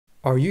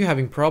Are you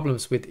having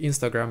problems with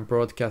Instagram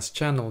broadcast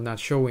channel not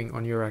showing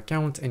on your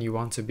account and you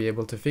want to be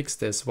able to fix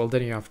this? Well,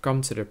 then you have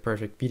come to the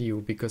perfect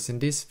video, because in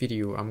this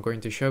video I'm going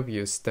to show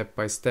you step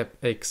by step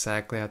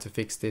exactly how to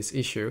fix this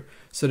issue.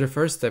 So the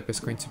first step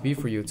is going to be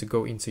for you to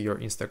go into your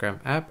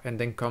Instagram app and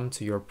then come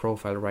to your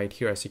profile right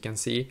here, as you can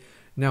see.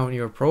 Now in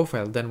your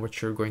profile, then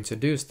what you're going to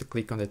do is to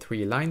click on the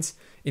three lines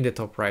in the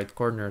top right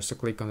corner. So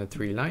click on the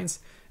three lines,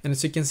 and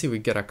as you can see we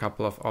get a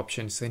couple of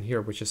options in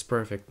here, which is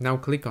perfect. Now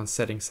click on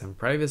settings and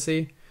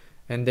privacy,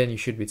 and then you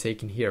should be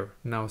taken here.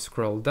 Now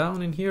scroll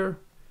down in here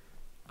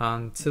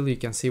until you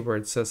can see where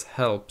it says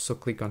help. So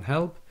click on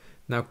help.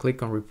 Now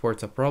click on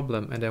report a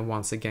problem, and then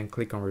once again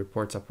click on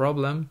report a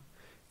problem.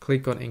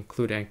 Click on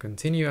include and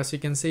continue, as you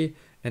can see,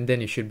 and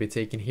then you should be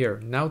taken here.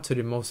 Now to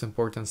the most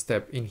important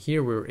step. In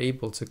here we're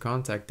able to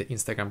contact the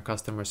Instagram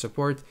customer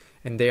support,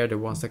 and they are the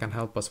ones that can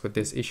help us with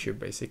this issue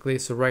basically.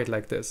 So write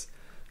like this: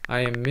 I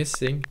am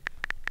missing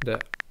the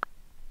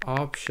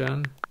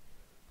option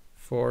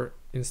for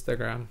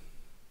Instagram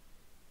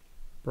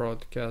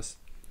broadcast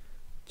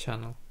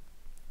channel.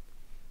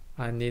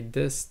 I need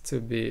this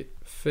to be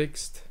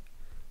fixed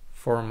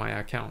for my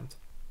account.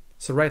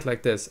 So write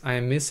like this: I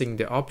am missing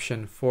the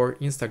option for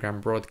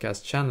Instagram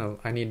broadcast channel.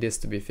 I need this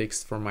to be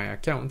fixed for my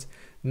account.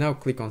 Now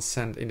click on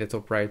send in the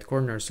top right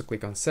corner. So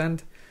click on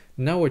send.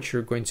 Now what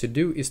you're going to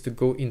do is to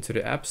go into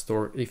the App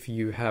Store if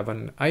you have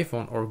an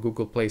iPhone, or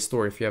Google Play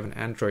Store if you have an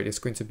Android. It's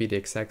going to be the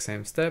exact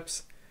same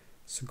steps.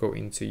 So go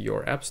into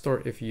your App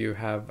Store if you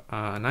have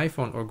an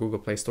iPhone, or Google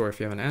Play Store if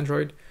you have an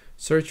Android.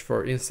 Search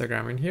for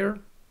Instagram in here.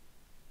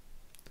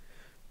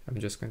 I'm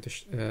just going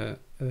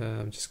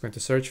to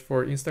search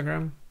for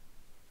Instagram.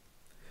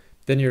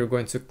 Then you're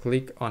going to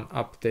click on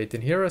update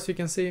in here, as you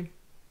can see.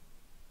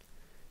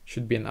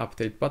 Should be an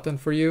update button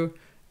for you.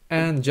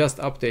 And just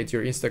update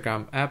your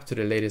Instagram app to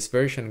the latest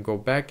version, go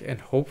back,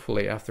 and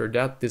hopefully after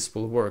that this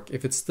will work.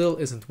 If it still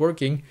isn't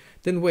working,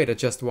 then wait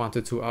just 1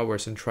 to 2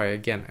 hours and try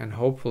again, and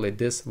hopefully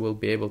this will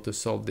be able to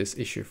solve this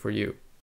issue for you.